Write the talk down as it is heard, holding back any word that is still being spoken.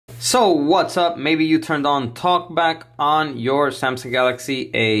So what's up? Maybe you turned on TalkBack on your Samsung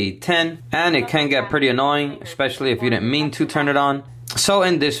Galaxy A10 and it can get pretty annoying, especially if you didn't mean to turn it on. So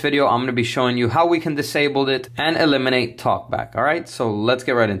in this video, I'm going to be showing you how we can disable it and eliminate TalkBack. Alright, so let's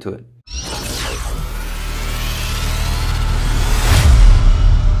get right into it.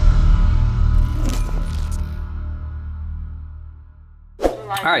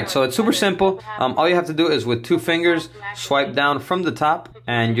 Alright, so it's super simple. All you have to do is with two fingers, swipe down from the top,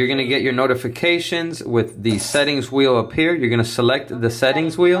 and you're going to get your notifications with the settings wheel up here. You're going to select the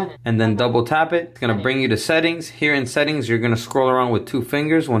settings wheel and then double tap it. It's going to bring you to settings. Here in settings, you're going to scroll around with two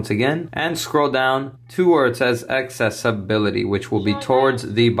fingers once again and scroll down to where it says accessibility, which will be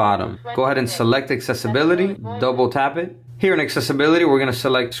towards the bottom. Go ahead and select accessibility, double tap it. Here in accessibility, we're going to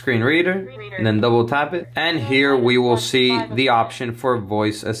select screen reader and then double tap it. And here we will see the option for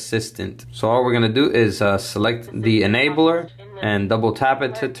voice assistant. So all we're going to do is select the enabler and double tap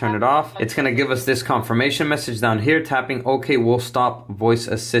it to turn it off. It's going to give us this confirmation message down here. Tapping OK will stop voice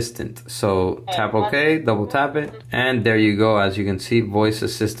assistant. So tap OK, double tap it. And there you go. As you can see, voice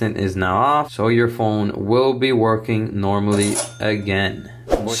assistant is now off. So your phone will be working normally again.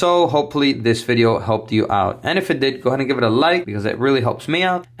 So hopefully this video helped you out. And if it did, go ahead and give it a like because it really helps me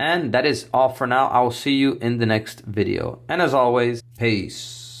out. And that is all for now. I will see you in the next video. And as always,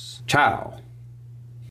 peace. Ciao.